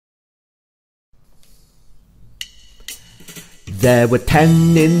There were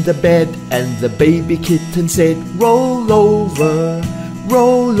 10 in the bed, and the baby kitten said, "Roll over,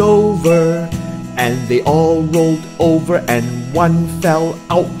 roll over." And they all rolled over, and one fell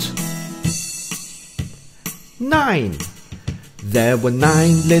out. 9. There were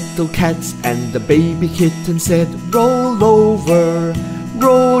 9 little cats, and the baby kitten said, "Roll over,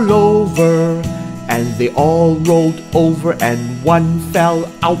 roll over." And they all rolled over, and one fell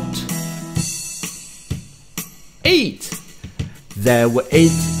out. 8. There were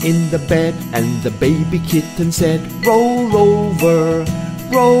 8 in the bed, and the baby kitten said, "Roll over,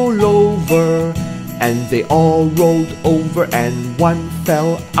 roll over." And they all rolled over, and one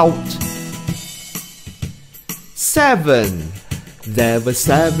fell out. 7. There were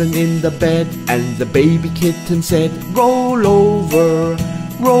 7 in the bed, and the baby kitten said, "Roll over,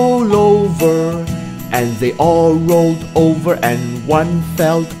 roll over." And they all rolled over, and one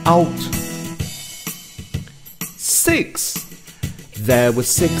fell out. 6. There were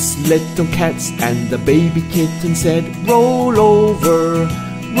 6 little cats, and the baby kitten said, "Roll over,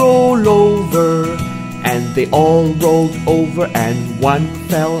 roll over." And they all rolled over, and one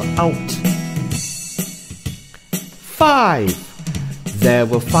fell out. 5. There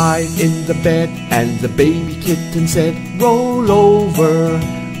were 5 in the bed, and the baby kitten said, "Roll over,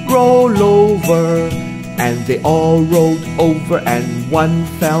 roll over." And they all rolled over, and one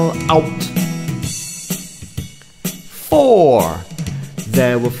fell out. 4.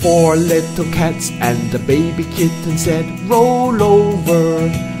 There were 4 little cats, and the baby kitten said, "Roll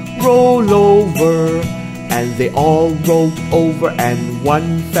over, roll over." And they all rolled over, and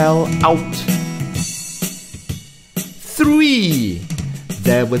one fell out. 3.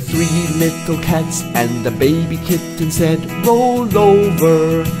 There were 3 little cats, and the baby kitten said, "Roll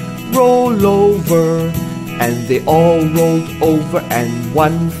over, roll over." And they all rolled over, and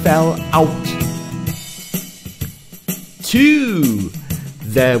one fell out. 2.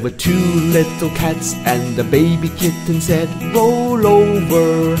 There were 2 little cats, and the baby kitten said, "Roll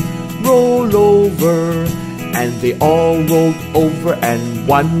over, roll over." And they all rolled over, and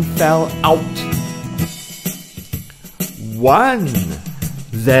one fell out. 1.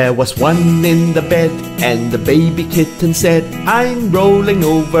 There was 1 in the bed, and the baby kitten said, "I'm rolling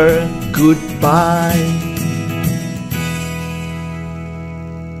over, goodbye."